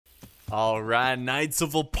Alright, Knights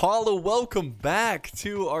of Apollo, welcome back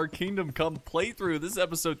to our Kingdom Come playthrough. This is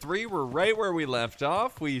episode 3, we're right where we left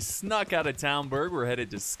off. We snuck out of Talmburg, we're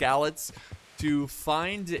headed to Skalitz to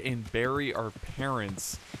find and bury our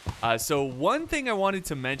parents. So one thing I wanted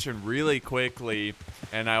to mention really quickly,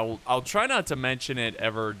 and I'll try not to mention it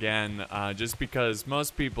ever again, just because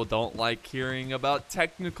most people don't like hearing about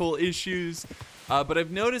technical issues. But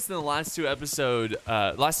I've noticed in the last two episodes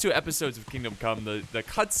of Kingdom Come, the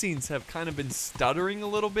cutscenes have kind of been stuttering a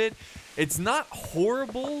little bit. It's not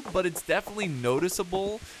horrible, but it's definitely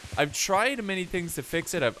noticeable. I've tried many things to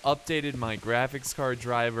fix it. I've updated my graphics card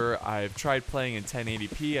driver. I've tried playing in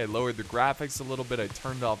 1080p. I lowered the graphics a little bit. I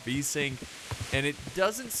turned off VSync, and it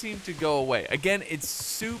doesn't seem to go away. Again,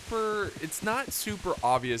 it's not super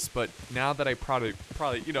obvious, but now that I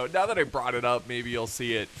now that I brought it up, maybe you'll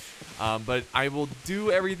see it. But I will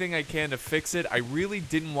do everything I can to fix it. I really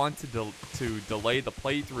didn't want to delay the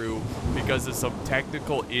playthrough because of some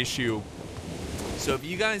technical issue. So if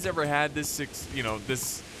you guys ever had this,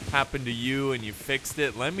 this happen to you and you fixed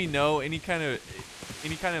it, let me know. Any kind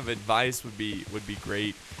of advice would be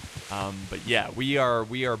great. But yeah, we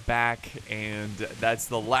are back, and that's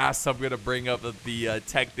the last I'm gonna bring up of the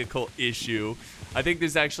technical issue. I think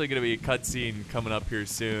there's actually gonna be a cutscene coming up here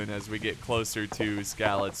soon as we get closer to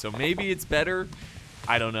Skalitz, so maybe it's better.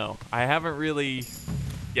 I don't know. I haven't really.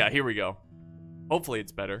 Yeah, here we go. Hopefully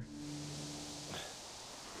it's better.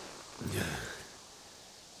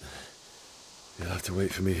 You'll have to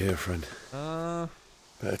wait for me here, friend.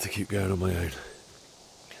 Better to keep going on my own.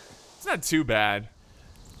 It's not too bad.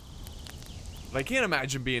 But I can't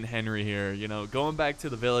imagine being Henry here, going back to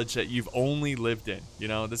the village that you've only lived in.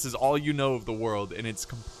 This is all you know of the world, and it's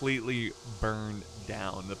completely burned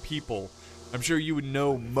down. The people, I'm sure you would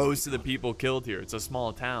know most of the people killed here. It's a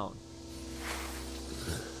small town.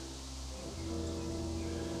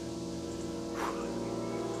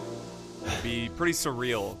 It'd be pretty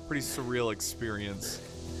surreal experience.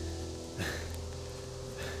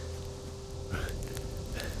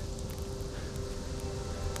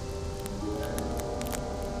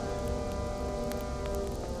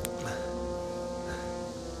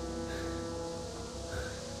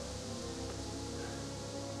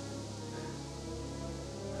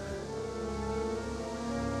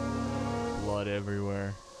 Blood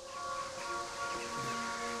everywhere.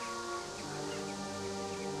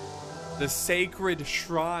 The sacred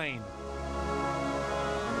shrine.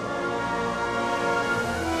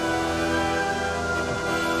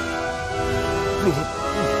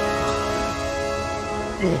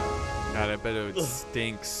 God, I bet it would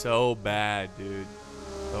stink so bad, dude.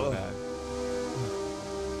 So bad.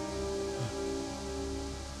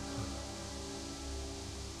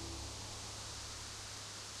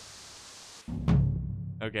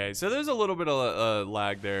 Okay, so there's a little bit of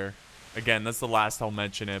lag there. Again, that's the last I'll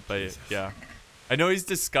mention it, but yeah. I know he's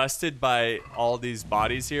disgusted by all these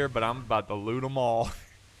bodies here, but I'm about to loot them all.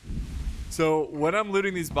 So when I'm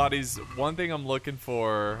looting these bodies, one thing I'm looking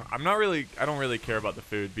for, I don't really care about the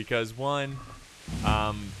food, because one,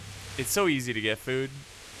 it's so easy to get food,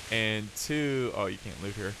 and two, oh, you can't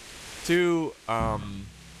loot here. Two, I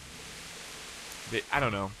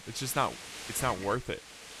don't know, it's not worth it.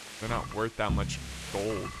 They're not worth that much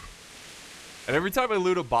gold. And every time I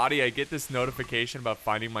loot a body, I get this notification about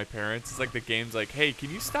finding my parents. It's like the game's like, hey,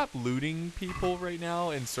 can you stop looting people right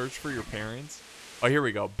now and search for your parents? Oh, here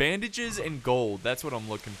we go. Bandages and gold. That's what I'm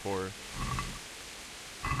looking for.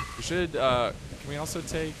 We should, can we also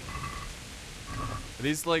take... Are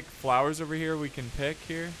these like flowers over here we can pick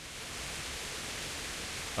here?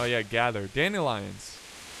 Oh yeah, gather. Dandelions.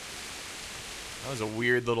 That was a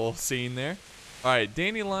weird little scene there. Alright,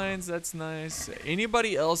 dandelions, that's nice.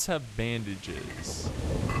 Anybody else have bandages?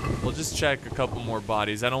 We'll just check a couple more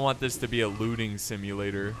bodies. I don't want this to be a looting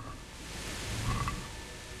simulator.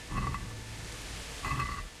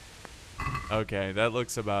 Okay, that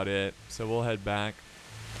looks about it. So we'll head back.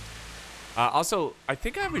 Also, I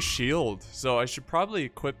think I have a shield, so I should probably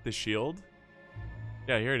equip the shield.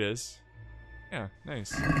 Yeah, here it is. Yeah,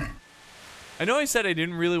 nice. I know I said I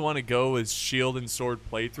didn't really want to go with shield and sword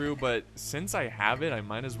playthrough, but since I have it, I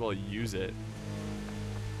might as well use it.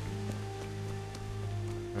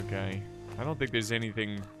 Okay. I don't think there's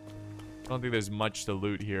anything... I don't think there's much to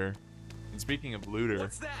loot here. And speaking of looter...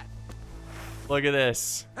 What's that? Look at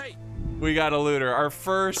this. Hey. We got a looter. Our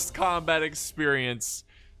first combat experience.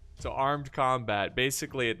 So armed combat.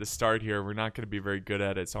 Basically at the start here, we're not going to be very good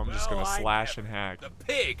at it, so I'm just going to slash and hack. The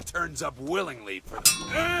pig turns up willingly for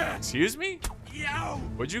the... Excuse me? Yo.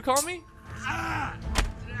 What'd you call me? Yeah,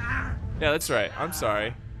 that's right. I'm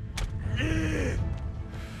sorry.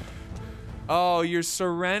 Oh, you're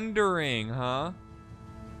surrendering, huh?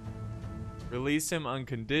 Release him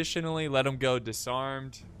unconditionally. Let him go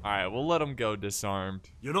disarmed. All right, we'll let him go disarmed.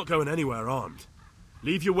 You're not going anywhere armed.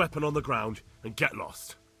 Leave your weapon on the ground and get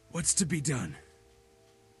lost. What's to be done?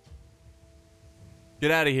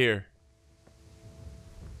 Get out of here.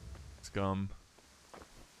 Scum.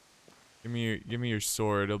 Give me your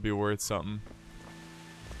sword. It'll be worth something.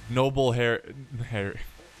 Noble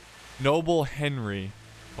Noble Henry.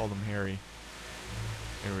 Called him Harry.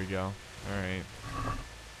 Here we go. All right.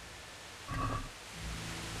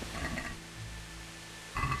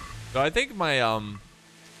 So I think my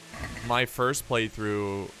first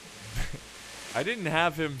playthrough, I didn't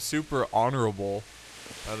have him super honorable.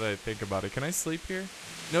 Now that I think about it, can I sleep here?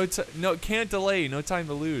 No, can't delay. No time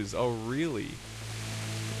to lose. Oh, really?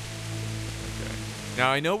 Okay.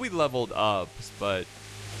 Now I know we leveled up, but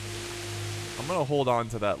I'm gonna hold on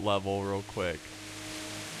to that level real quick.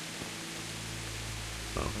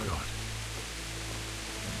 Oh God.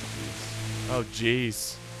 Oh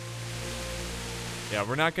jeez. Yeah,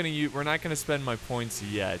 we're not gonna spend my points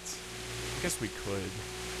yet. I guess we could.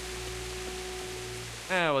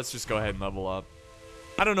 Let's just go ahead and level up.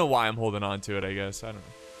 I don't know why I'm holding on to it, I guess. I don't know.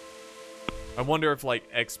 I wonder if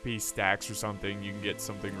like XP stacks or something, you can get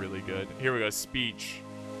something really good. Here we go, speech.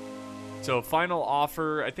 So final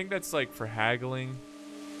offer, I think that's like for haggling.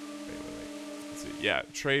 Wait. Let's see. Yeah,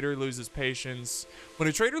 trader loses patience. When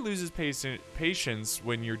a trader loses patience,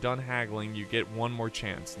 when you're done haggling, you get one more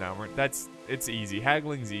chance. Now, it's easy.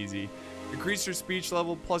 Haggling's easy. Increase your speech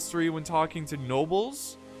level +3 when talking to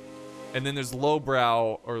nobles. And then there's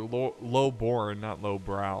lowbrow, or lowborn, not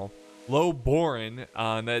lowbrow. Lowborn,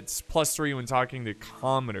 that's +3 when talking to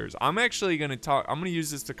commoners. I'm actually gonna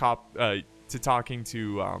use this to talking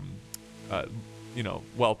to you know,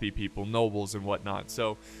 wealthy people, nobles and whatnot.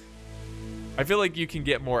 So I feel like you can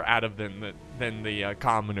get more out of them than the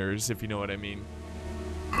commoners, if you know what I mean.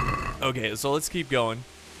 Okay, so let's keep going.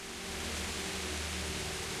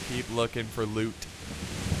 Keep looking for loot.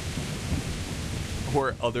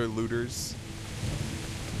 Or other looters.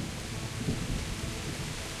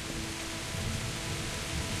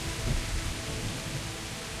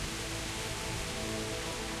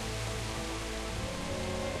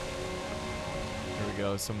 Here we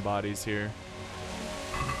go, some bodies here.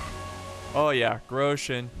 Oh yeah,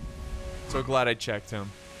 Groshin. So glad I checked him.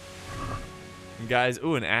 And guys,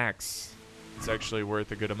 ooh, an axe. It's actually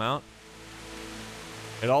worth a good amount.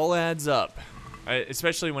 It all adds up.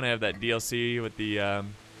 Especially when I have that DLC with the,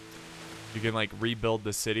 you can like rebuild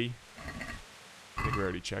the city. I think we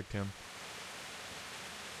already checked him.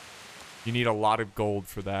 You need a lot of gold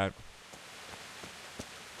for that.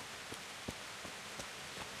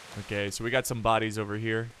 Okay, so we got some bodies over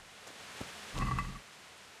here.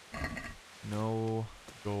 No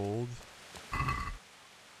gold.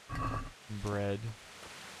 Bread.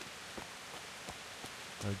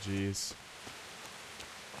 Oh, jeez.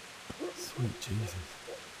 Sweet Jesus.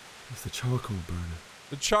 It's the charcoal burner.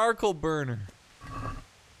 The charcoal burner.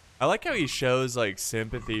 I like how he shows, like,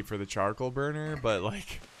 sympathy for the charcoal burner, but,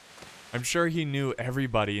 like, I'm sure he knew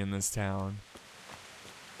everybody in this town.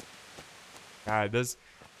 God, those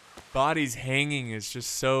bodies hanging is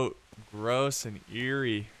just so gross and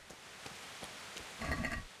eerie.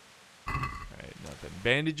 Alright, nothing.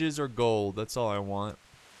 Bandages or gold, that's all I want.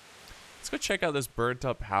 Let's go check out this burnt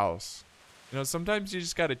up house. You know, sometimes you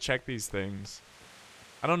just gotta check these things.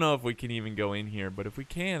 I don't know if we can even go in here, but if we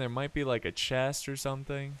can, there might be like a chest or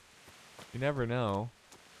something. You never know.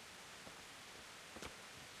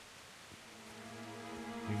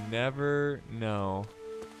 You never know.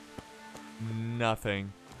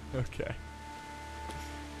 Nothing. Okay.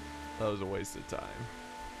 That was a waste of time.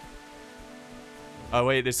 Oh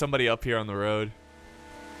wait, there's somebody up here on the road.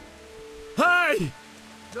 Hey!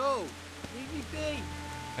 No! Leave me be!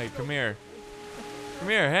 Hey, come here. Come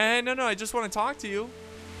here. Hey, no, I just want to talk to you.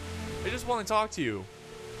 I just want to talk to you.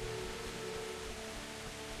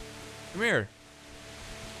 Come here.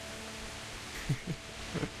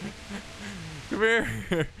 Come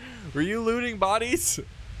here. Were you looting bodies?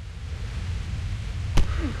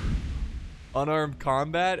 Unarmed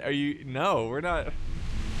combat? Are you? No, we're not.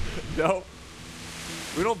 No.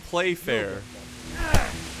 We don't play fair.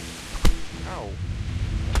 Ow.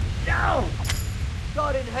 No!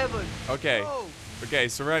 God in heaven! Okay. No. Okay,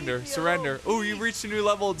 surrender. Surrender. Oh, you reached a new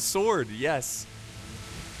level of sword. Yes.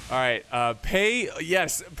 All right. Pay.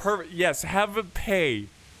 Yes. Perfect. Yes. Have a pay.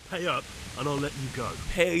 Pay up, and I'll let you go.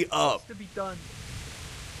 Pay up. What's to be done?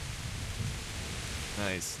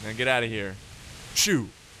 Nice. Now get out of here. Shoo.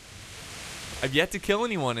 I've yet to kill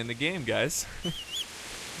anyone in the game, guys.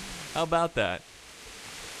 How about that?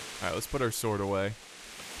 Alright, let's put our sword away.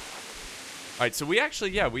 Alright, so we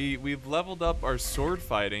actually, yeah, we've leveled up our sword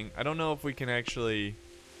fighting. I don't know if we can actually,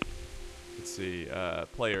 let's see,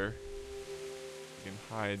 player. We can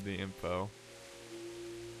hide the info.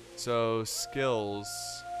 So, skills.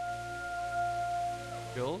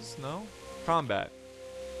 Skills? No? Combat.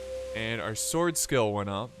 And our sword skill went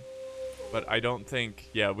up. But I don't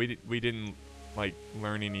think, yeah, we didn't, like,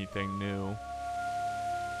 learn anything new.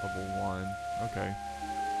 Level 1. Okay.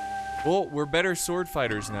 Well, we're better sword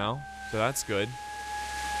fighters now. So that's good.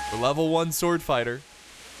 We're level 1 sword fighter.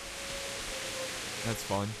 That's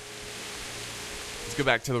fun. Let's go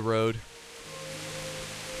back to the road.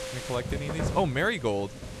 Can I collect any of these? Oh,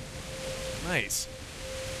 marigold. Nice.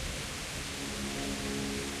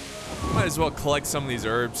 Might as well collect some of these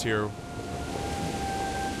herbs here.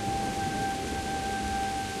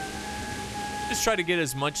 Just try to get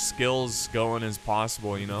as much skills going as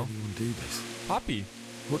possible, you know? Anyone do this? Poppy.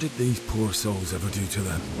 What did these poor souls ever do to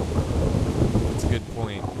them? That's a good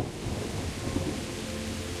point.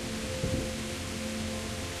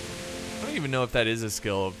 I don't even know if that is a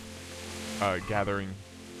skill of gathering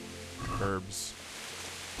herbs.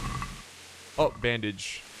 Oh,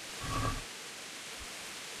 bandage.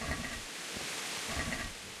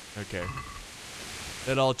 Okay.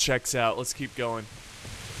 That all checks out. Let's keep going.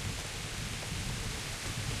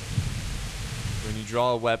 When you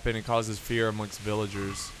draw a weapon, it causes fear amongst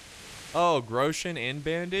villagers. Oh, Groshen and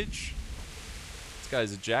bandage? This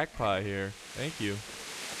guy's a jackpot here. Thank you.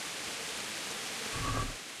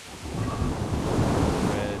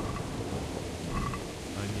 Red.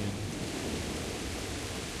 Onion.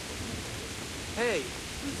 Hey,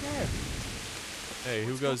 who's there? Hey,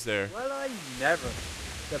 who goes there? Well, I never.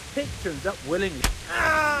 The pig turns up willingly.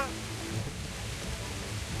 Ah!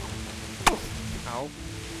 Ow.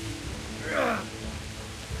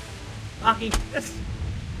 Aki, this.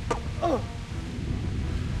 Oh.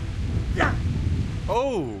 Yeah.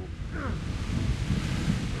 Oh!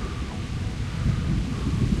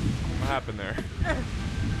 What happened there?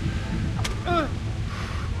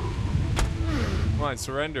 Come on,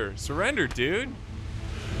 surrender. Surrender, dude!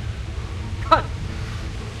 Cut.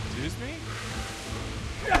 Excuse me?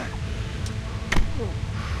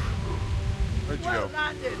 Where'd you Well go?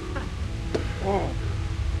 landed. Oh.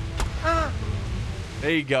 Ah.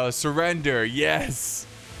 There you go. Surrender. Yes.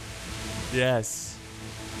 Yes.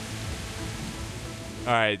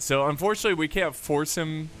 Alright, so unfortunately we can't force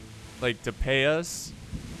him, like, to pay us.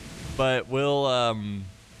 But we'll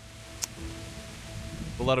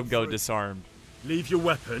let him go disarmed. Leave your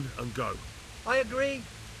weapon and go. I agree.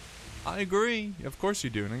 I agree. Of course you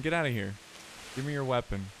do. And then get out of here. Give me your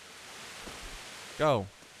weapon. Go.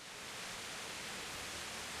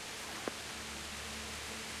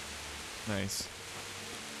 Nice.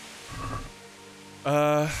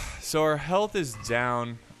 So our health is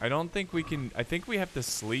down. I don't think we can. I think we have to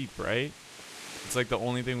sleep, right? It's like the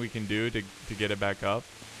only thing we can do to get it back up.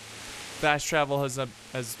 Fast travel has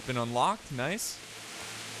been unlocked. Nice.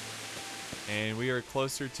 And we are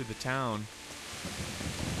closer to the town.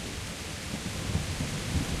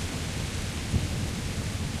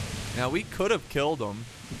 Now we could have killed him,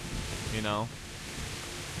 you know.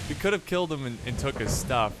 We could have killed him and took his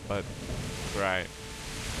stuff, but right.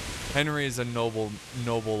 Henry is a noble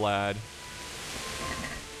lad.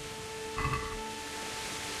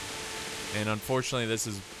 And unfortunately this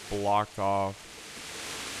is blocked off.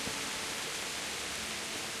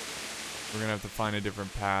 We're gonna have to find a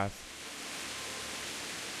different path.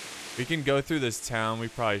 We can go through this town, we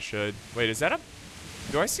probably should. Wait, is that a...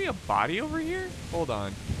 Do I see a body over here? Hold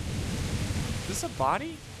on. Is this a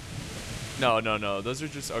body? No, those are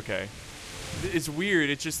just... Okay. It's weird,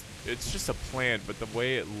 it's just a plant, but the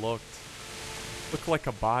way it looked like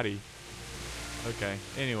a body. Okay,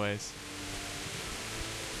 anyways.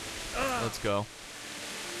 Let's go.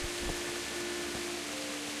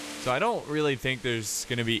 So I don't really think there's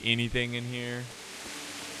gonna be anything in here.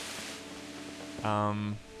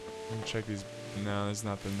 Let me check these. No, there's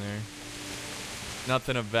nothing there.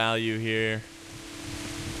 Nothing of value here.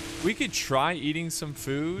 We could try eating some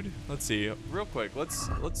food. Let's see, real quick.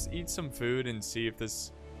 Let's eat some food and see if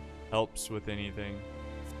this helps with anything.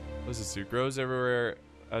 What's this do? Grows everywhere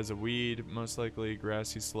as a weed, most likely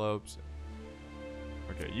grassy slopes.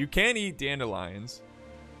 Okay, you can eat dandelions.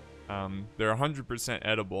 They're 100%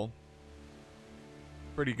 edible.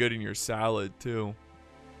 Pretty good in your salad too.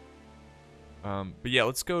 But yeah,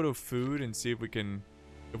 let's go to food and see if we can,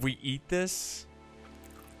 if we eat this,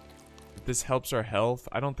 if this helps our health.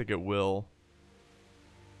 I don't think it will.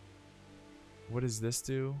 What does this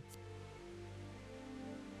do?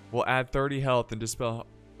 We'll add 30 health and dispel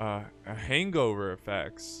hangover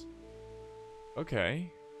effects.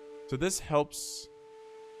 Okay. So this helps.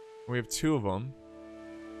 We have 2 of them.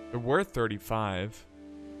 They're worth 35.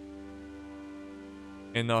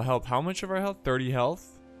 And they'll help how much of our health? 30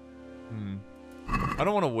 health? I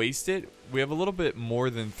don't want to waste it. We have a little bit more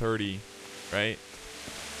than 30, right?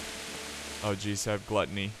 Oh, geez, I have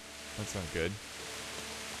gluttony. That's not good.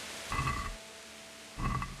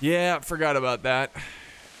 Yeah, forgot about that.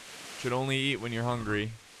 Should only eat when you're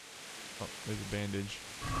hungry. Oh, there's a bandage.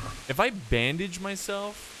 If I bandage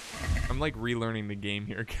myself... I'm like relearning the game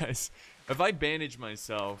here, guys. If I bandage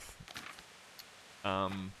myself...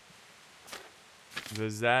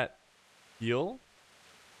 does that heal?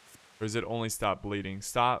 Or does it only stop bleeding?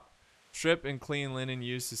 Stop. Strip and clean linen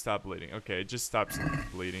used to stop bleeding. Okay, it just stops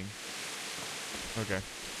bleeding. Okay.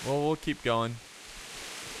 Well, we'll keep going.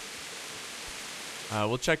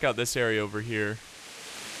 We'll check out this area over here.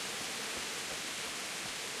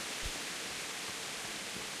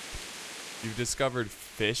 You've discovered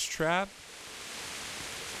fish trap?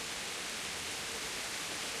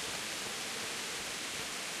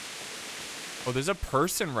 Oh, there's a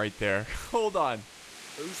person right there. Hold on.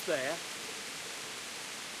 Who's there?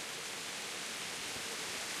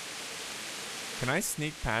 Can I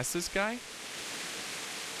sneak past this guy?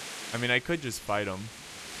 I mean, I could just fight him.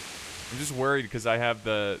 I'm just worried because I have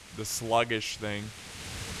the sluggish thing.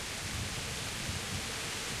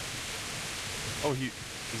 Oh,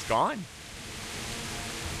 he's gone.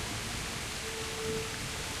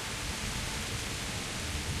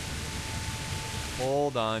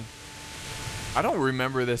 Hold on. I don't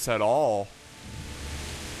remember this at all.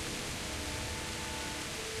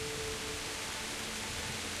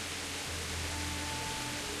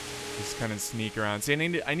 Just kind of sneak around. See,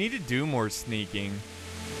 I need to do more sneaking.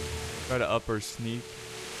 Try to up or sneak.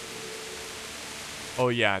 Oh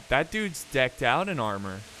yeah, that dude's decked out in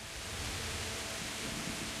armor.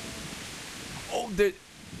 Oh,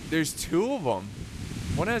 there's 2 of them.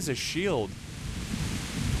 One has a shield.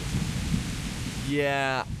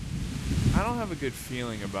 Yeah, I don't have a good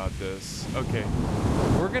feeling about this. Okay,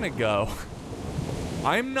 we're gonna go.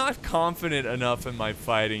 I'm not confident enough in my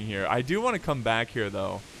fighting here. I do want to come back here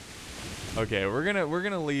though. Okay, we're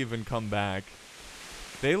gonna leave and come back.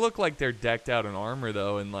 They look like they're decked out in armor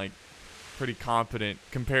though, and like pretty competent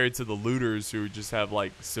compared to the looters who just have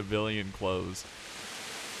like civilian clothes.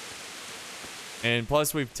 And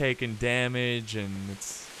plus we've taken damage, and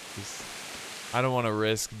it's just, I don't want to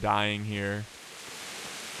risk dying here.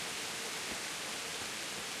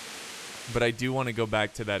 But I do want to go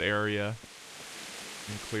back to that area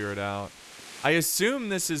and clear it out. I assume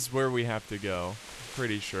this is where we have to go.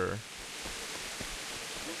 Pretty sure.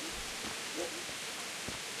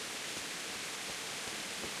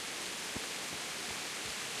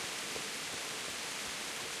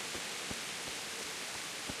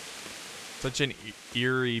 Such an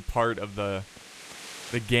eerie part of the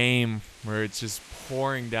game where it's just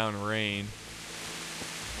pouring down rain.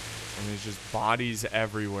 And there's just bodies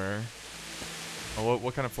everywhere. Oh,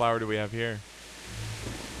 what kind of flower do we have here?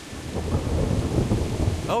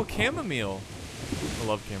 Oh, chamomile. I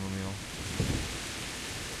love chamomile.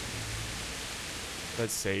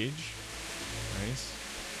 That's sage. Nice.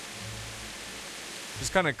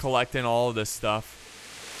 Just kind of collecting all of this stuff.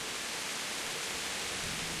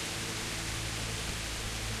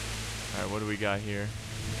 Alright, what do we got here?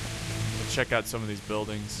 Let's check out some of these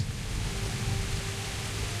buildings.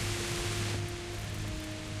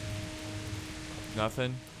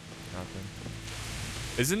 Nothing?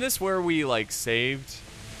 Nothing. Isn't this where we, like, saved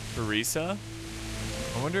Teresa?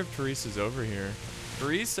 I wonder if Teresa's over here.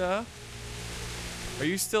 Teresa? Are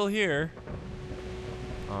you still here?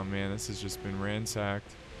 Oh, man, this has just been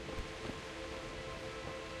ransacked.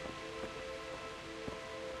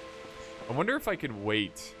 I wonder if I could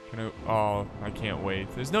wait. Can I? Oh, I can't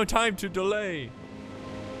wait. There's no time to delay.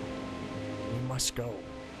 We must go.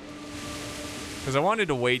 Because I wanted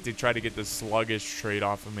to wait to try to get the sluggish trait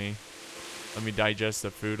off of me. Let me digest the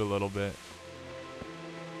food a little bit.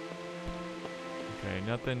 Okay,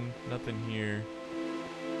 nothing here.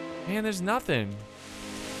 Man, there's nothing.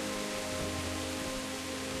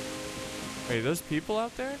 Wait, those people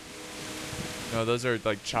out there? No, those are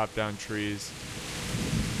like chopped down trees.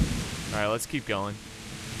 Alright, let's keep going.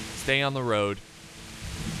 Stay on the road.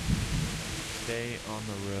 Stay on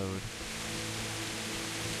the road.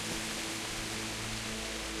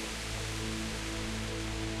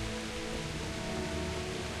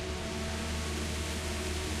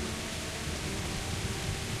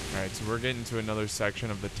 Alright, so we're getting to another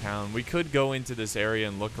section of the town. We could go into this area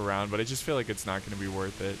and look around, but I just feel like it's not going to be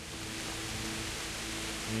worth it.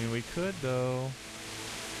 I mean, we could, though.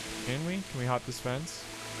 Can we? Can we hop this fence?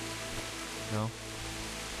 No.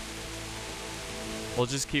 We'll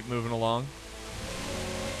just keep moving along.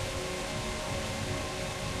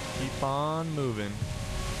 Keep on moving.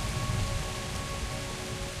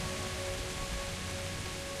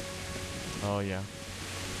 Oh, yeah.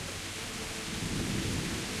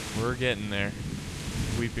 We're getting there.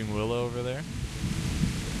 Weeping Willow over there.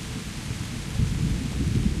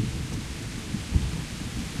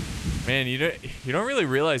 Man, you don't really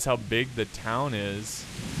realize how big the town is.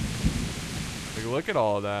 Like, look at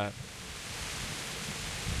all of that.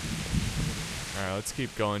 All right, let's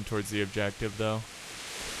keep going towards the objective, though.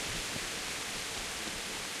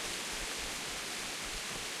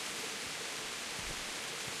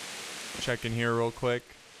 Check in here real quick.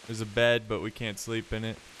 There's a bed, but we can't sleep in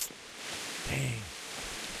it. Dang.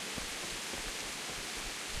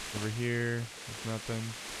 Over here, there's nothing.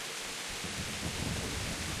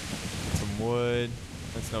 Some wood.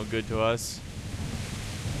 That's no good to us.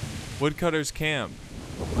 Woodcutter's camp.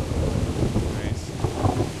 Nice.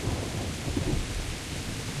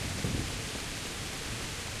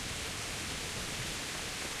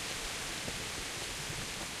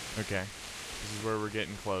 Okay. This is where we're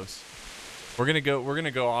getting close. We're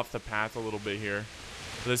gonna go off the path a little bit here.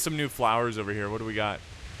 There's some new flowers over here. What do we got?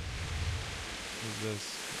 What is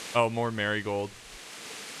this? Oh, more marigold.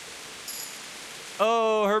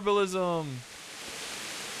 Oh, herbalism.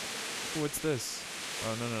 What's this?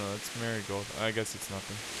 Oh, no, that's marigold. I guess it's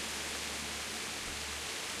nothing.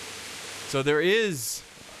 So there is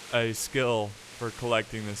a skill for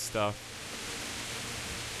collecting this stuff.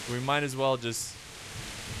 We might as well just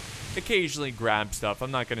occasionally grab stuff.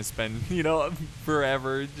 I'm not going to spend, you know,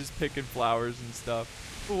 forever just picking flowers and stuff.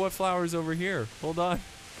 Ooh, what flowers over here? Hold on.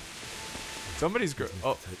 Somebody's Take care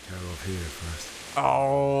of here first.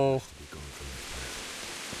 Oh. Be going from this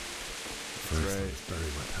place. First, right. let's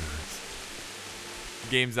bury my parents.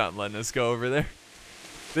 Game's not letting us go over there.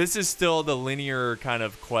 This is still the linear kind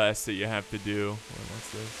of quest that you have to do.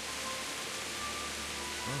 What's this?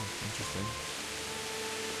 Oh, interesting.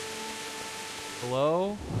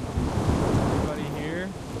 Hello? Anybody here?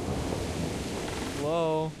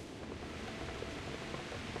 Hello?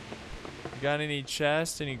 You got any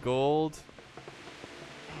chests? Any gold?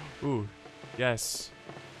 Ooh, yes.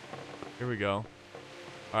 Here we go.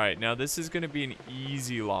 Alright, now this is going to be an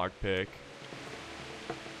easy lockpick.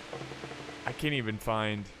 I can't even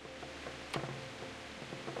find...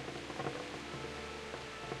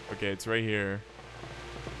 Okay, it's right here.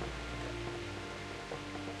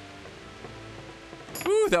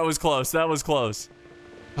 Ooh, that was close. That was close.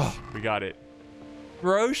 Oh, we got it.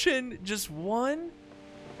 Roshan, just one?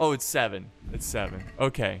 Oh, it's 7. It's 7.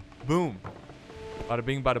 Okay. Boom. Bada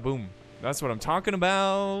bing, bada boom. That's what I'm talking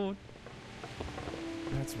about.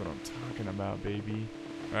 That's what I'm talking about, baby.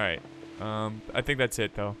 All right. I think that's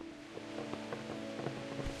it, though.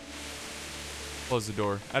 Close the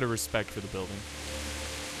door. Out of respect for the building.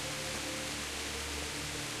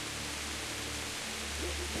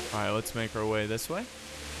 All right, let's make our way this way.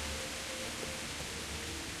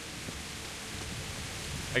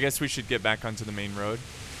 I guess we should get back onto the main road.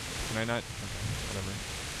 Can I not? Okay, whatever.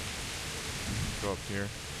 Go up here.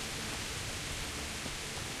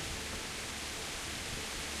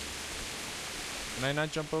 Can I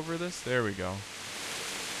not jump over this? There we go.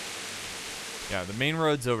 Yeah, the main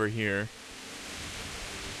road's over here.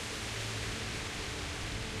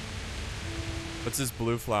 What's this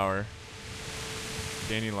blue flower?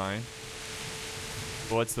 Dandelion.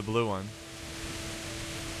 Well, what's the blue one?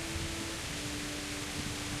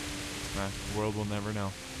 Nah, the world will never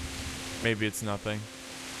know. Maybe it's nothing.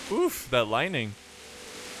 Oof, that lightning.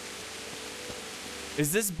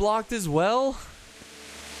 Is this blocked as well?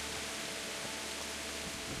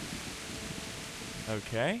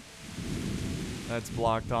 Okay. That's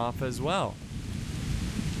blocked off as well.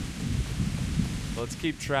 Let's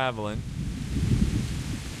keep traveling.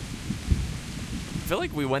 I feel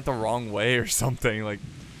like we went the wrong way or something. Like,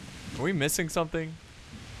 are we missing something?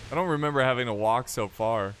 I don't remember having to walk so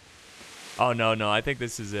far. Oh, no. I think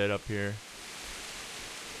this is it up here.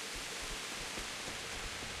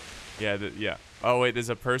 Yeah, yeah. Oh, wait, there's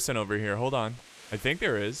a person over here. Hold on. I think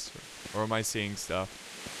there is. Or am I seeing stuff?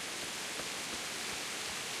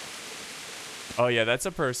 Oh, yeah, that's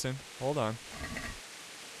a person. Hold on.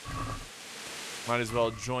 Might as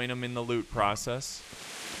well join them in the loot process.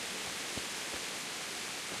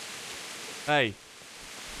 Hey.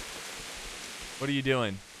 What are you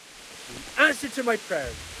doing? Answer to my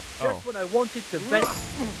prayers. Just when I wanted to vent.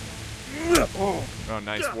 Oh,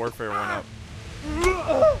 nice. Warfare went up.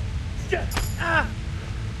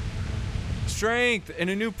 Strength! And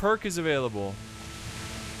a new perk is available.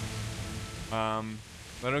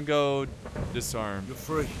 Let him go disarmed. You're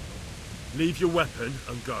free. Leave your weapon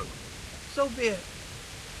and go. So be it.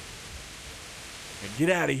 Now get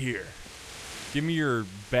out of here. Give me your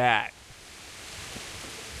bat.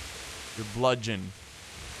 Your bludgeon.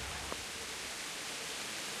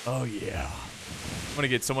 Oh, yeah. I'm going to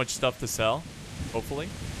get so much stuff to sell, hopefully.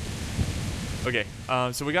 Okay,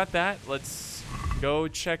 so we got that. Let's go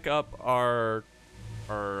check up our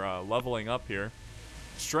leveling up here.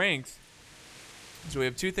 Strength. So we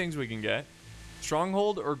have two things we can get.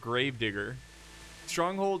 Stronghold or Gravedigger.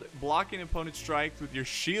 Stronghold, blocking opponent strikes with your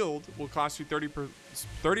shield will cost you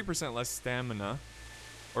 30% less stamina.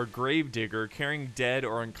 Or Gravedigger, carrying dead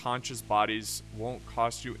or unconscious bodies won't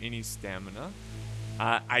cost you any stamina.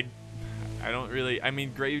 I don't really, I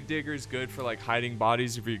mean, Gravedigger is good for like hiding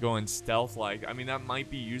bodies if you're going stealth like. I mean, that might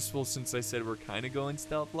be useful since I said we're kind of going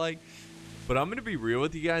stealth like. But I'm going to be real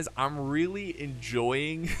with you guys. I'm really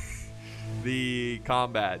enjoying the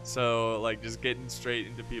combat. So like just getting straight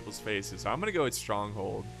into people's faces. So I'm going to go with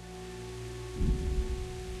Stronghold.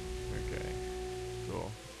 Okay, cool.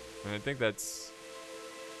 And I think that's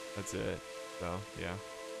it. So yeah.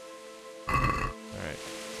 Alright.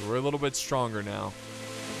 So we're a little bit stronger now.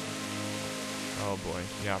 Oh boy.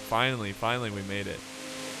 Yeah, finally we made it.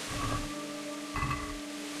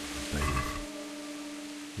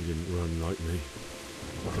 You didn't run like me.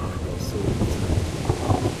 I got a sword.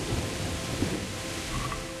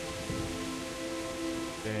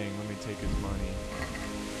 Dang, let me take his money.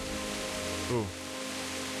 Ooh.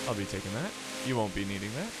 I'll be taking that. You won't be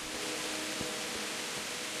needing that.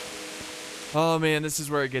 Oh man, this is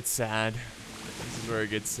where it gets sad. This is where it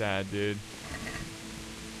gets sad, dude.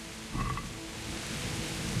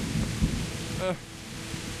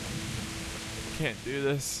 Can't do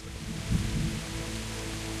this.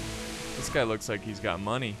 This guy looks like he's got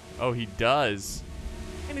money. Oh, he does.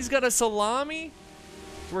 And he's got a salami.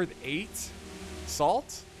 It's worth 8.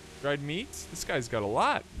 Salt, dried meat. This guy's got a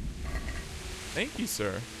lot. Thank you,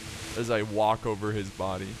 sir. As I walk over his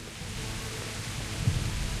body.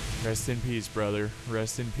 Rest in peace, brother.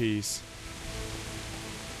 Rest in peace.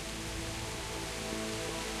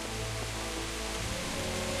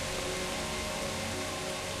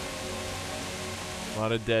 A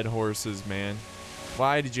lot of dead horses, man.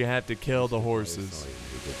 Why did you have to kill the horses?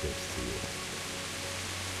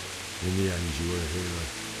 In the end, you were a hero.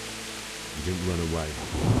 You didn't run away.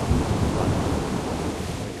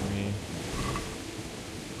 Like me.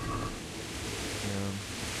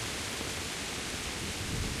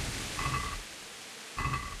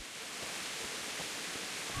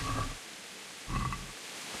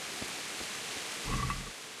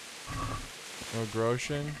 No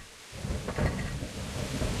Groshin.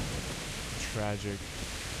 Tragic.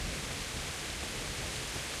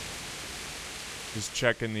 Just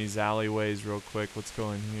checking these alleyways real quick. Let's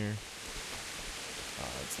go in here.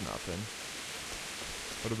 Oh, it's nothing.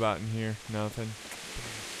 What about in here? Nothing.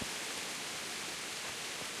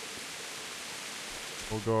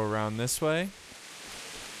 We'll go around this way.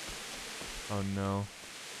 Oh no.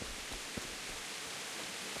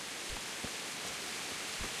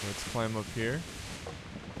 Let's climb up here.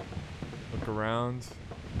 Look around.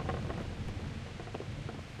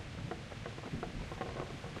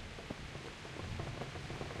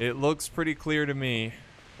 It looks pretty clear to me.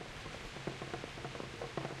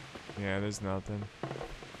 Yeah, there's nothing.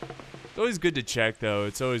 It's always good to check, though.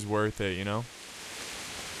 It's always worth it, you know?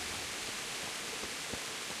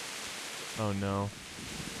 Oh, no.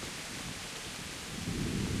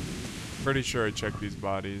 Pretty sure I checked these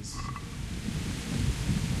bodies.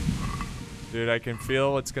 Dude, I can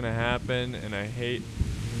feel what's gonna happen, and I hate...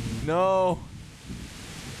 No!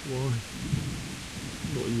 Why?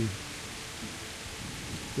 Not you.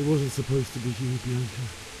 It wasn't supposed to be you, Bianca.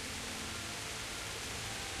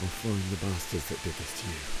 I'll find the bastards that did this to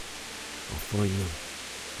you. I'll find them.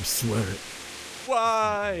 I swear it.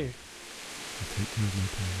 Why? I'll take care of my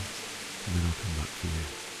parents, and then I'll come back for you.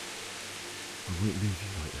 I won't leave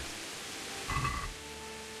you like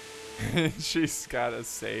this. She's got a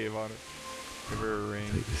save on it. Give her a ring.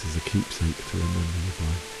 Take this as a keepsake to remember you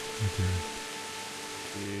by, my dearest.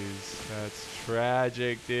 Jeez, that's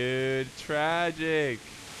tragic, dude. Tragic.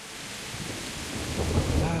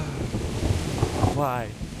 Why?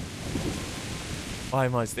 Why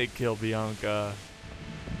must they kill Bianca?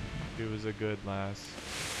 She was a good lass.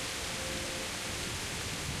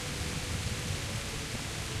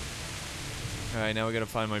 Alright, now we gotta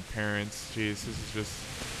find my parents. Jeez, this is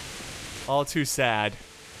just all too sad.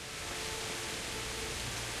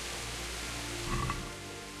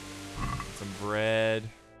 Some bread.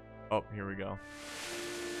 Oh, here we go.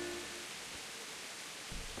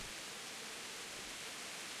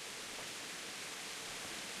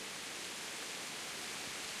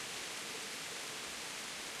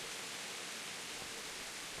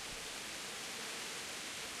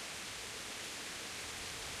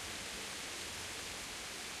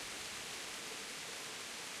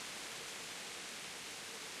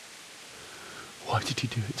 Why did you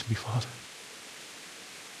do it to me, Father?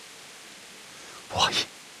 Why?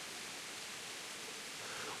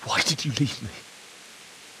 Why did you leave me?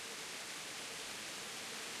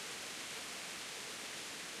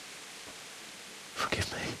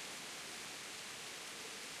 Forgive me.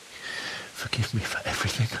 Forgive me for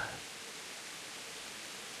everything.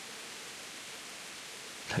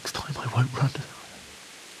 Next time I won't run.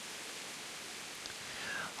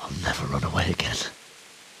 I'll never run away again.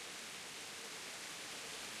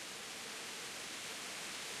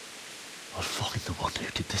 I'll find the one who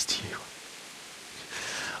did this to you.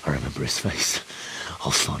 I remember his face. I'll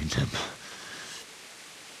find him.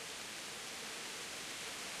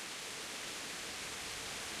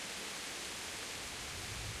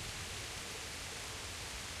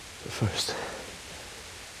 But first,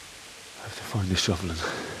 I have to find the shovel and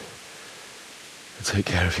take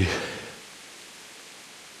care of you.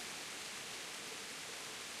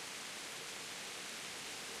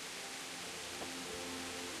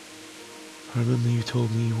 I remember you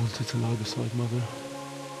told me you wanted to lie beside Mother.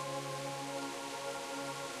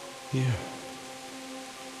 Here.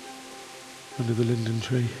 Under the linden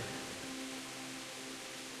tree.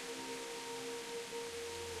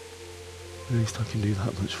 At least I can do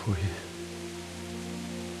that much for you.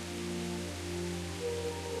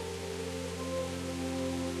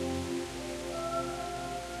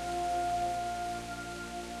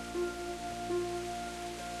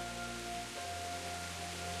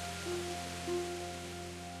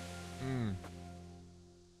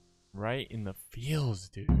 Right in the feels,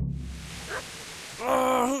 dude.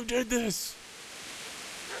 Oh, who did this?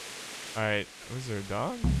 Alright, was there a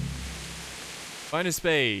dog? Find a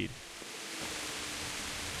spade.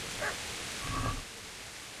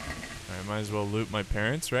 Alright, might as well loot my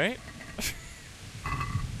parents, right?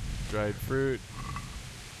 Dried fruit.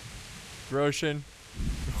 Groschen.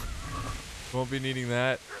 Won't be needing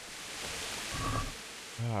that.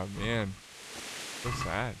 Oh, man. So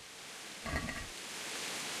sad.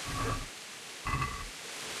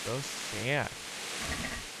 So sad.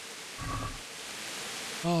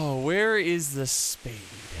 Oh, where is the spade?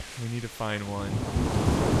 We need to find one.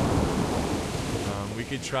 We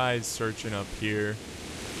could try searching up here.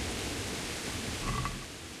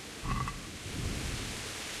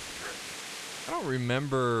 I don't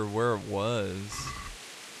remember where it was.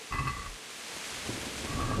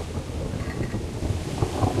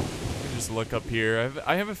 Let me just look up here.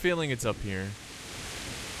 I have a feeling it's up here.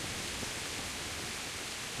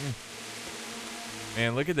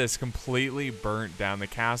 Man, look at this. Completely burnt down. The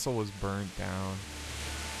castle was burnt down.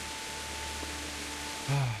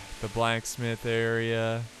 The blacksmith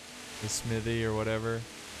area. The smithy or whatever.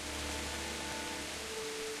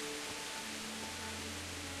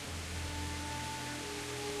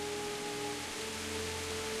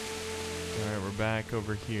 Alright, we're back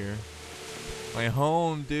over here. My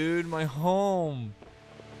home, dude. My home.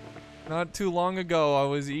 Not too long ago, I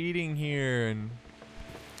was eating here and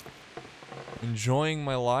enjoying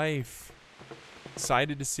my life.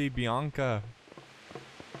 Excited to see Bianca.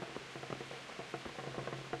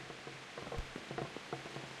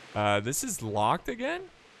 This is locked again?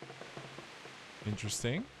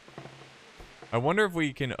 Interesting. I wonder if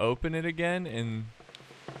we can open it again and...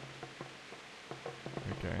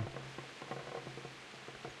 Okay.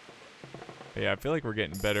 Yeah, I feel like we're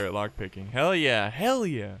getting better at lockpicking. Hell yeah, hell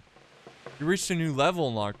yeah! You reached a new level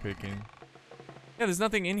in lockpicking. Yeah, there's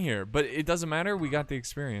nothing in here, but it doesn't matter. We got the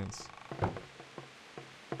experience.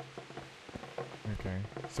 Okay,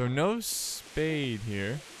 so no spade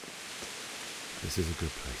here. This is a good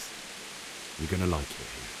place. You're gonna like it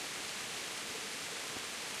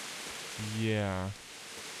here. Yeah.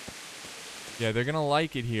 Yeah, they're gonna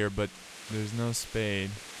like it here, but there's no spade.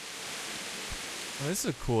 Well, this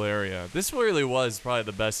is a cool area. This really was probably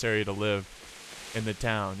the best area to live in the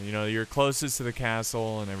town. You know, you're closest to the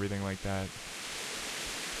castle and everything like that.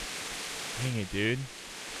 Dang it, dude.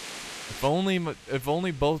 If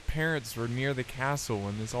only both parents were near the castle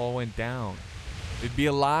when this all went down. They'd be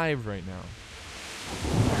alive right now.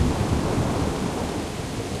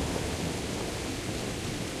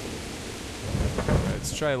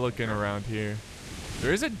 Let's try looking around here.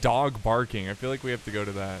 There is a dog barking. I feel like we have to go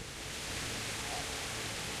to that.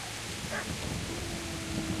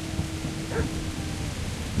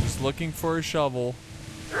 Just looking for a shovel.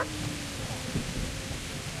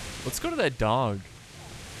 Let's go to that dog.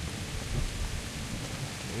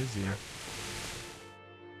 Where is he?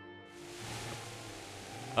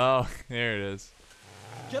 Oh, there it is.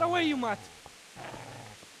 Get away, you mutt!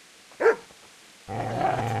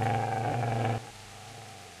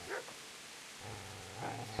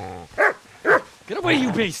 Get away,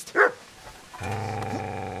 you beast!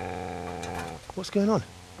 What's going on?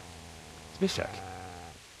 Zbyszek,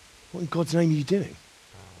 what in God's name are you doing?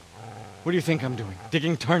 What do you think I'm doing?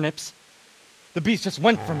 Digging turnips? The beast just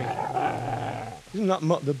went for me. Isn't that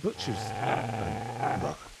Mutt the butcher's?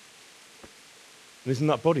 Mutt. Isn't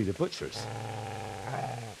that body the butcher's?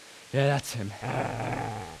 Yeah, that's him.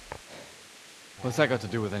 What's that got to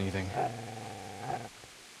do with anything?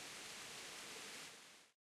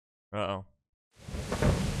 Uh-oh.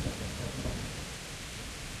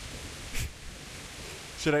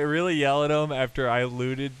 Should I really yell at him after I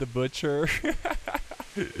looted the butcher?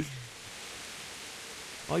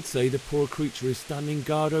 I'd say the poor creature is standing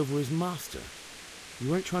guard over his master.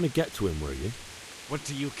 You weren't trying to get to him, were you? What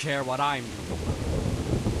do you care what I'm doing?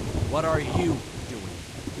 What are you doing?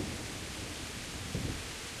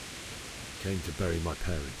 Came to bury my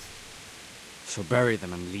parents. So bury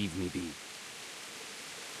them and leave me be.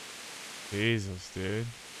 Jesus, dude.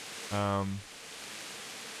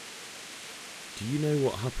 Do you know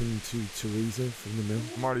what happened to Teresa from the mill?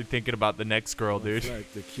 I'm already thinking about the next girl, dude.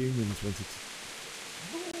 The humans wanted to...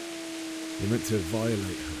 They meant to violate her,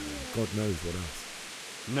 and God knows what else.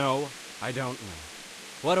 No, I don't know.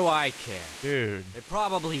 What do I care? Dude. They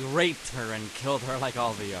probably raped her and killed her like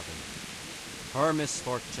all the others. Her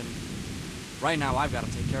misfortune. Right now, I've got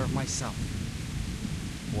to take care of myself.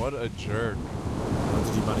 What a jerk. How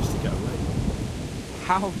did you manage to get away?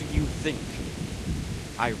 How do you think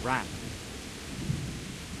I ran?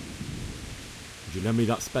 Would you lend me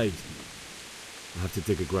that spade? I have to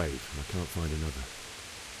dig a grave, and I can't find another.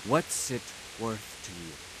 What's it worth to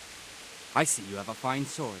you? I see you have a fine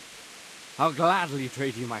sword. I'll gladly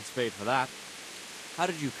trade you my spade for that. How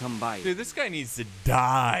did you come by it? Dude, this guy needs to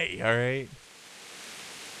die, alright?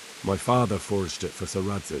 My father forged it for Sir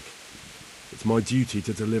Radzig. It's my duty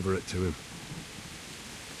to deliver it to him.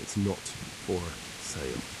 It's not for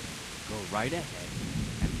sale. Go right ahead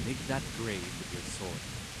and dig that grave with your sword.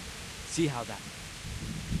 See how that...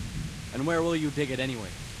 And where will you dig it anyway?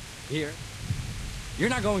 Here? You're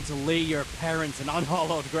not going to lay your parents in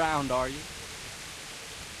unhallowed ground, are you?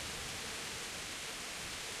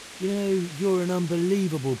 You know, you're an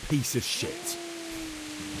unbelievable piece of shit.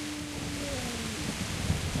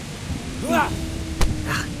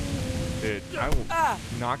 Dude, I will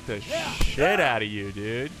knock the shit out of you,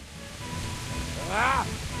 dude.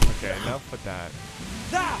 Okay, enough with that.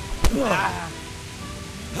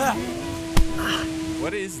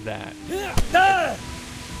 What is that?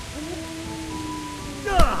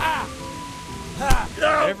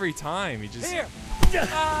 Every time he just... Here!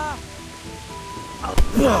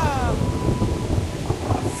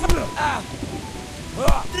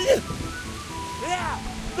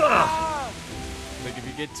 Like if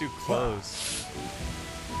you get too close.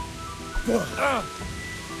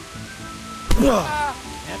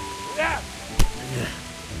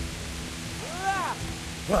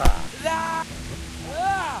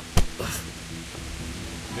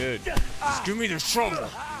 Dude, just give me the shovel.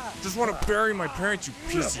 Just want to bury my parents, you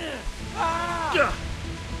piece of...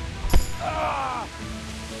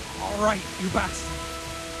 Alright, you bastard.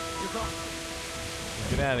 You're gone.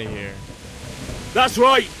 Get out of here. That's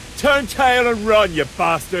right! Turn tail and run, you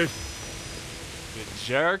bastard! You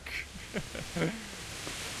jerk.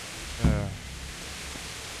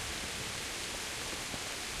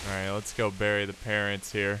 Alright, let's go bury the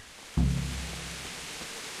parents here.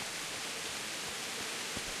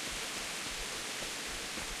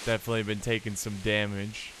 Definitely been taking some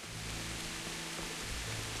damage.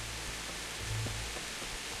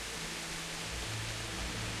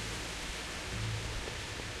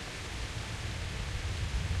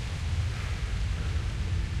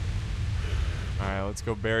 Alright, let's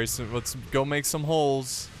go bury some, let's go make some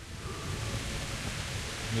holes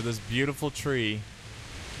into this beautiful tree.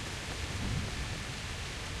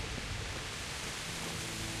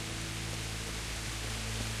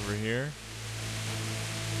 Over here.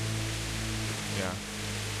 Yeah.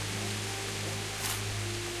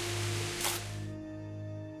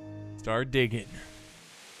 Start digging.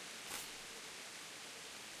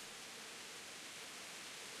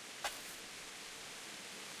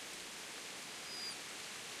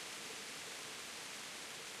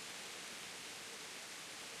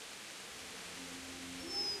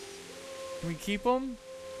 Can we keep them?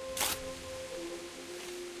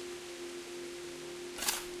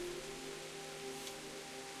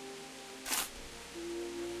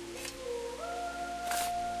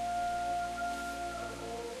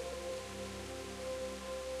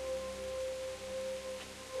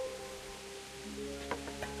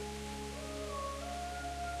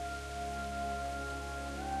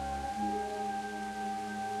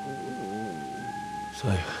 So,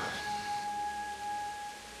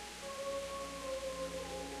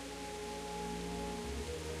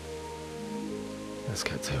 Let's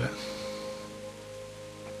get to it.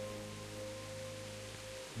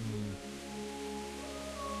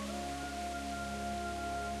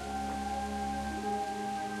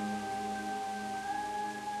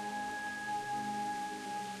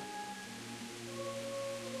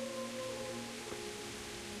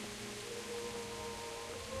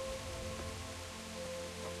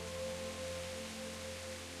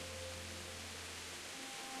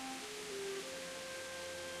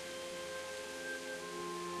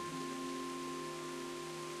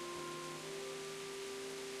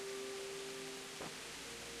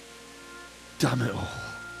 Damn it all.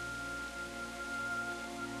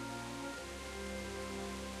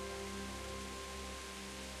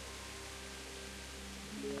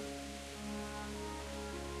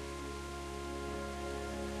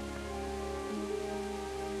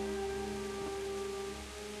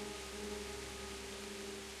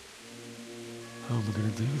 How am I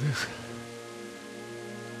going to do this?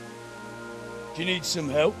 Do you need some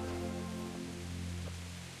help?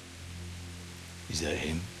 Is that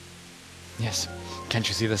him? Yes. Can't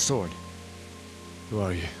you see the sword? Who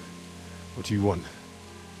are you? What do you want?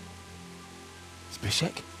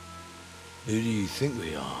 Zbyszek? Who do you think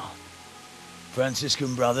we are?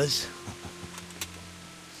 Franciscan brothers?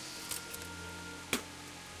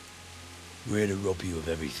 We're here to rob you of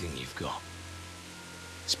everything you've got.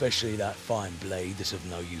 Especially that fine blade that's of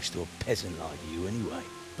no use to a peasant like you anyway.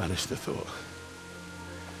 Banish the thought.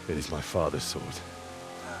 It is my father's sword.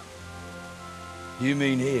 You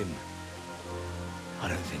mean him? I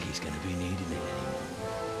don't think he's going to be needing it anymore.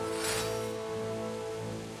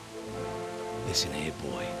 Listen here,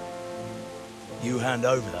 boy. You hand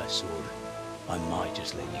over that sword, I might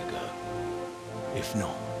just let you go. If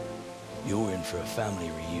not, you're in for a family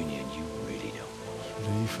reunion you really don't want.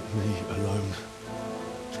 Leave me alone.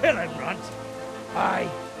 Kill him, Runt! Aye,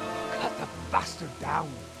 cut the bastard down.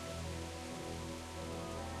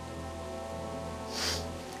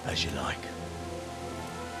 As you like.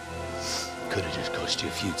 Could have just cost you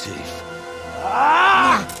a few teeth.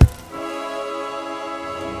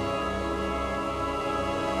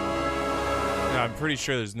 Yeah, I'm pretty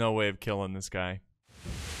sure there's no way of killing this guy.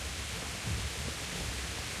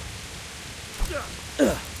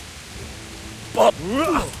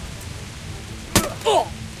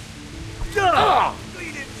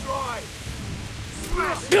 Bleed it dry!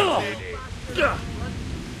 Smash it!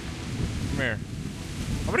 Come here.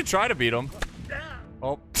 I'm gonna try to beat him.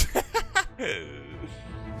 Oh.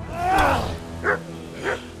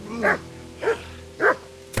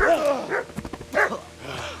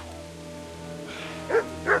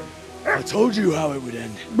 I told you how it would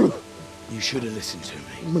end. You should have listened to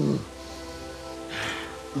me.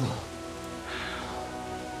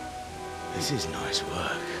 This is nice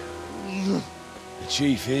work. The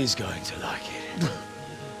chief is going to like it.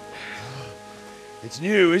 It's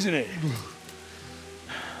new, isn't it?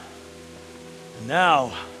 And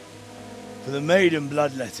now, for the maiden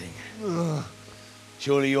bloodletting.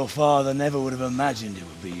 Surely your father never would have imagined it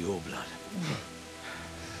would be your blood.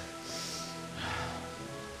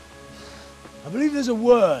 I believe there's a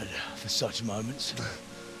word for such moments.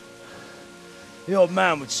 The old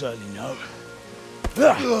man would certainly know.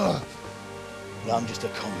 But I'm just a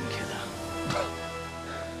common killer.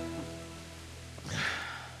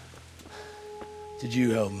 Did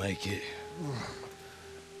you help make it?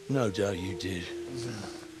 No doubt you did.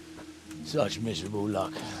 Such miserable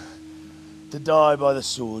luck. To die by the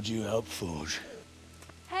sword you helped forge.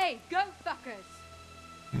 Hey, go fuckers!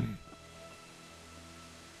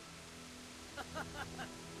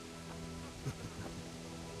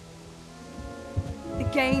 The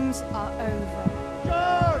games are over.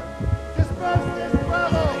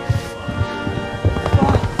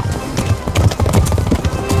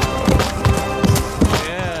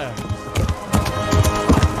 Yeah.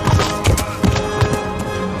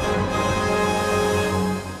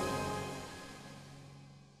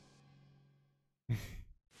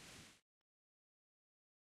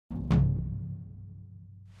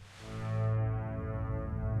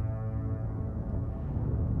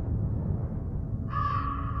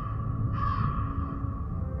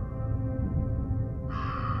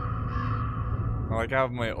 I like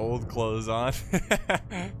having my old clothes on.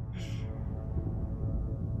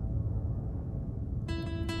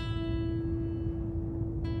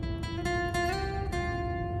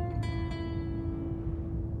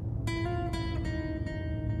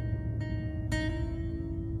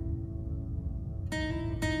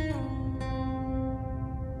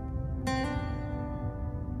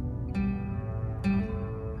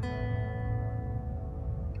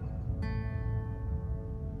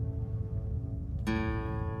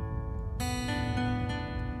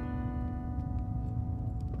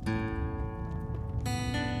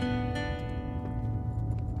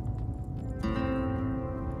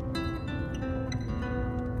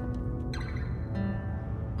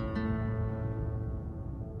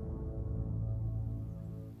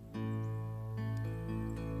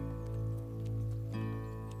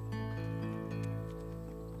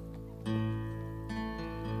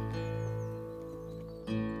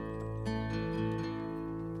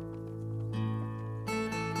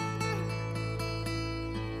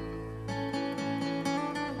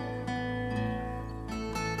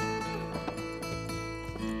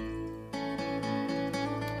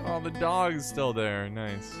 Oh, the dog's still there.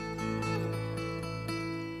 Nice.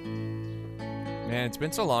 Man, it's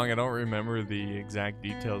been so long I don't remember the exact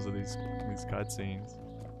details of these cutscenes.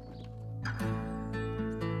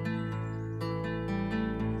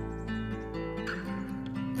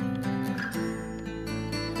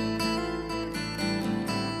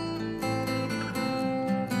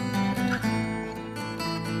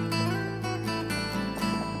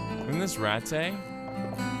 Isn't this Rate?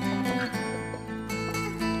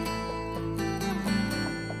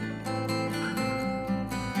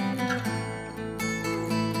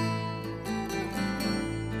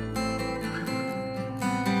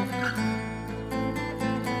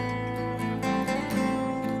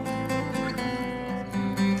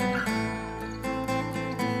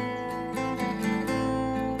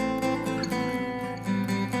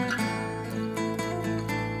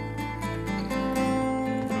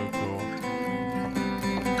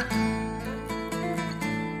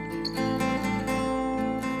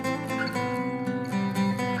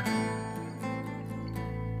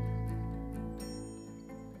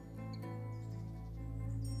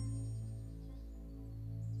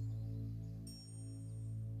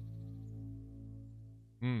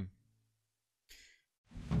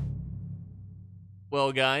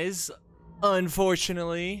 Well, guys,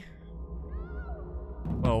 unfortunately,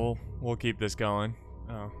 well, we'll keep this going.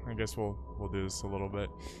 Oh, I guess we'll do this a little bit,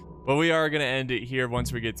 but we are gonna end it here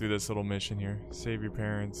once we get through this little mission here. Save your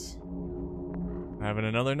parents. Having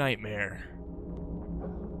another nightmare.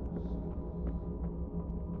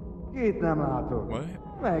 What?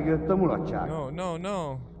 No, no,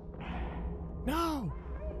 no. No!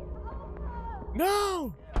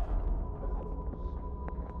 No!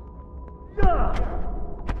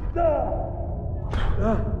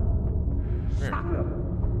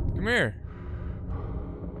 Come here.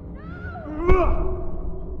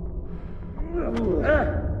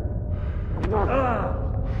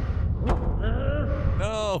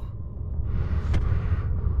 No.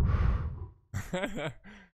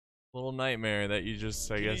 Little nightmare that you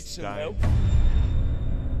just, I guess, died.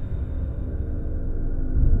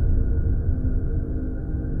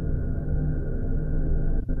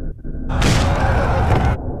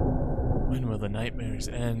 When will the nightmares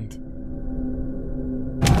end?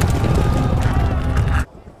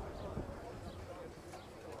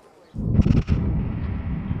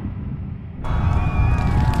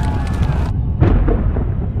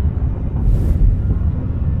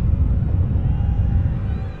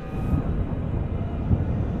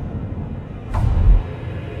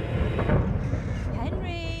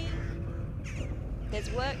 Henry!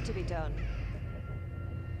 There's work to be done.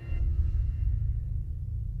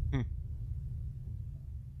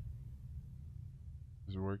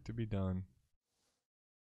 There's work to be done.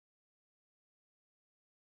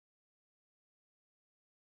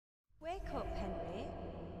 Wake up, Henry.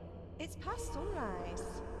 It's past sunrise.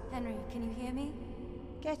 Henry, can you hear me?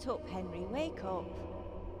 Get up, Henry. Wake up.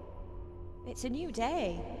 It's a new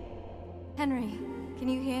day. Henry, can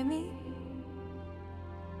you hear me?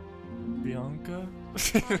 Bianca?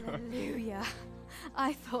 Hallelujah.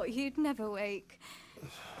 I thought you'd never wake.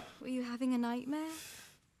 Were you having a nightmare?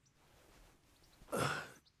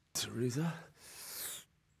 Teresa?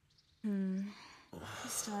 You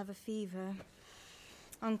still have a fever.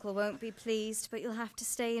 Uncle won't be pleased, but you'll have to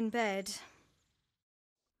stay in bed.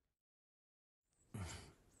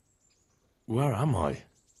 Where am I?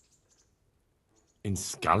 In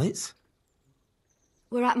Skalitz?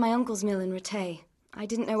 We're at my uncle's mill in Rate. I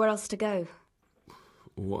didn't know where else to go.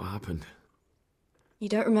 What happened? You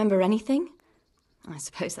don't remember anything? I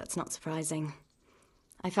suppose that's not surprising.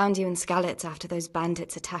 I found you in Skalitz after those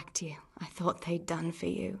bandits attacked you. I thought they'd done for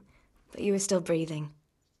you, but you were still breathing.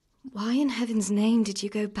 Why in heaven's name did you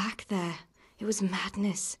go back there? It was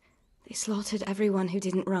madness. They slaughtered everyone who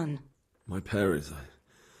didn't run. My parents,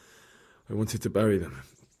 I wanted to bury them.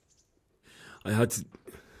 I had to...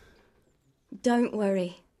 Don't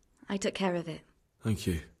worry. I took care of it. Thank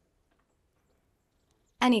you.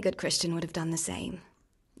 Any good Christian would have done the same.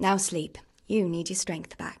 Now sleep. You need your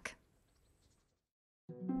strength back.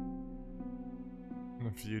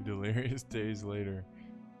 A few delirious days later.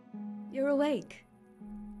 You're awake.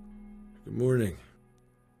 Good morning.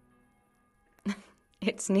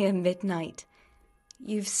 It's near midnight.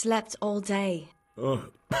 You've slept all day. Oh.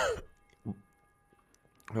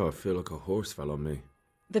 Oh, I feel like a horse fell on me.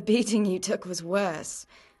 The beating you took was worse.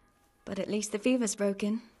 But at least the fever's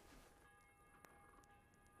broken.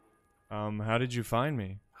 How did you find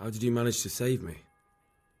me? How did you manage to save me?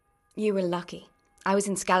 You were lucky. I was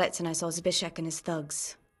in Skalitz and I saw Zbyszek and his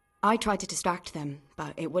thugs. I tried to distract them,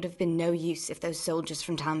 but it would have been no use if those soldiers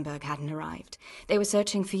from Talmburg hadn't arrived. They were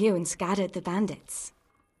searching for you and scattered the bandits.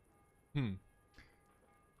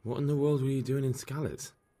 What in the world were you doing in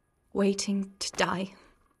Skalitz? Waiting to die.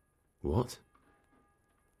 What?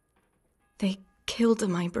 They killed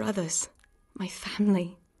my brothers, my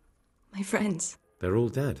family, my friends. They're all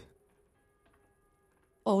dead.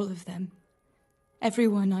 All of them.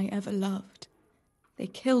 Everyone I ever loved. They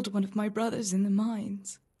killed one of my brothers in the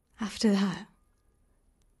mines. After that,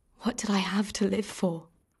 what did I have to live for?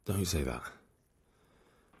 Don't say that.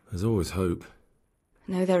 There's always hope.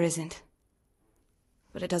 No, there isn't.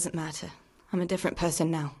 But it doesn't matter. I'm a different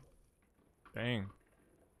person now. Dang.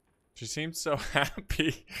 She seemed so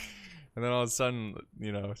happy. And then all of a sudden,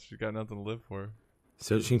 you know, she's got nothing to live for.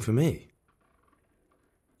 Searching for me?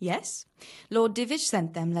 Yes. Lord Divish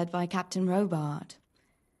sent them, led by Captain Robard.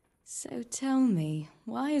 So tell me,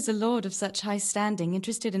 why is a lord of such high standing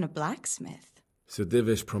interested in a blacksmith? Sir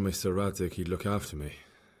Divish promised Sir Radzig he'd look after me.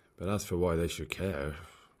 But as for why they should care,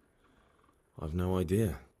 I've no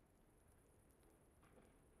idea.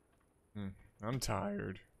 I'm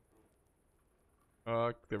tired.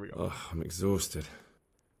 There we go. Oh, I'm exhausted.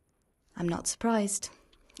 I'm not surprised.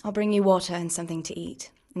 I'll bring you water and something to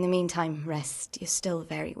eat. In the meantime, rest. You're still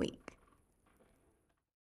very weak.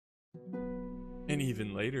 And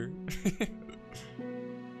even later.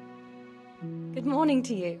 Good morning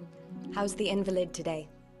to you. How's the invalid today?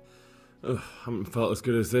 Ugh, haven't felt as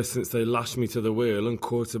good as this since they lashed me to the wheel and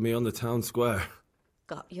quartered me on the town square.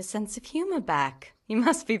 Got your sense of humour back. You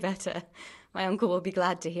must be better. My uncle will be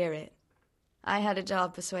glad to hear it. I had a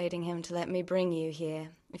job persuading him to let me bring you here.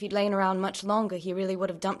 If you'd lain around much longer, he really would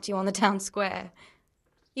have dumped you on the town square.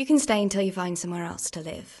 You can stay until you find somewhere else to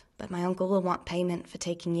live, but my uncle will want payment for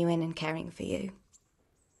taking you in and caring for you.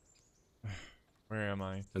 Where am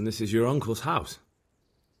I? And this is your uncle's house?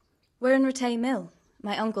 We're in Ratay Mill.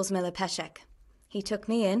 My uncle's miller Peshek. He took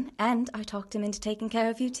me in, and I talked him into taking care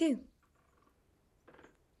of you too.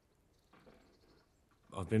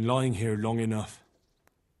 I've been lying here long enough.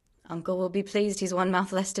 Uncle will be pleased he's one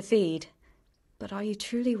mouth less to feed. But are you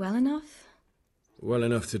truly well enough? Well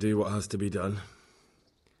enough to do what has to be done.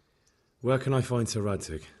 Where can I find Sir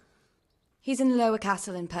Radzig? He's in the lower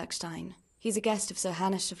castle in Perkstein. He's a guest of Sir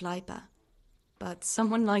Hanush of Leipa. But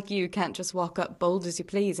someone like you can't just walk up bold as you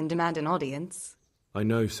please and demand an audience. I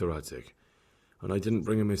know Sir Radzig, and I didn't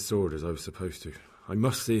bring him his sword as I was supposed to. I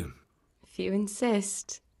must see him. If you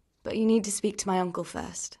insist. But you need to speak to my uncle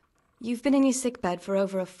first. You've been in your sickbed for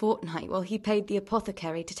over a fortnight while he paid the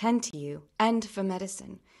apothecary to tend to you, and for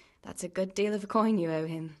medicine. That's a good deal of a coin you owe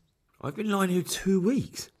him. I've been lying here 2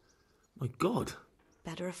 weeks. My God.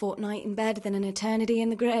 Better a fortnight in bed than an eternity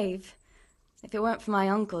in the grave. If it weren't for my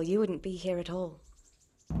uncle, you wouldn't be here at all.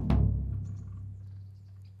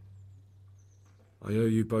 I owe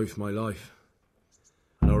you both my life,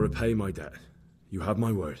 and I'll repay my debt. You have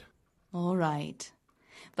my word. All right.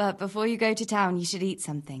 But before you go to town, you should eat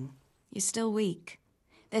something. You're still weak.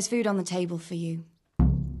 There's food on the table for you.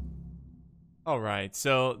 Alright,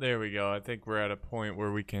 so there we go. I think we're at a point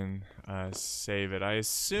where we can save it. I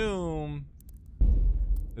assume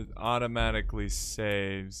it automatically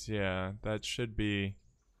saves. Yeah, that should be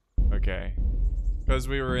okay. Because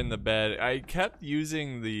we were in the bed, I kept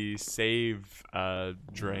using the save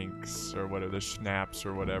drinks or whatever, the schnapps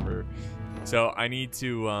or whatever. So I need to,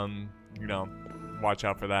 you know, watch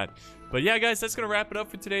out for that. But yeah, guys, that's gonna wrap it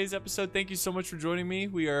up for today's episode. Thank you so much for joining me.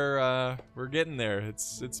 We're getting there.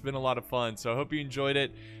 It's been a lot of fun. So I hope you enjoyed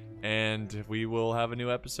it, and we will have a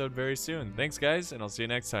new episode very soon. Thanks, guys, and I'll see you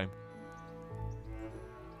next time.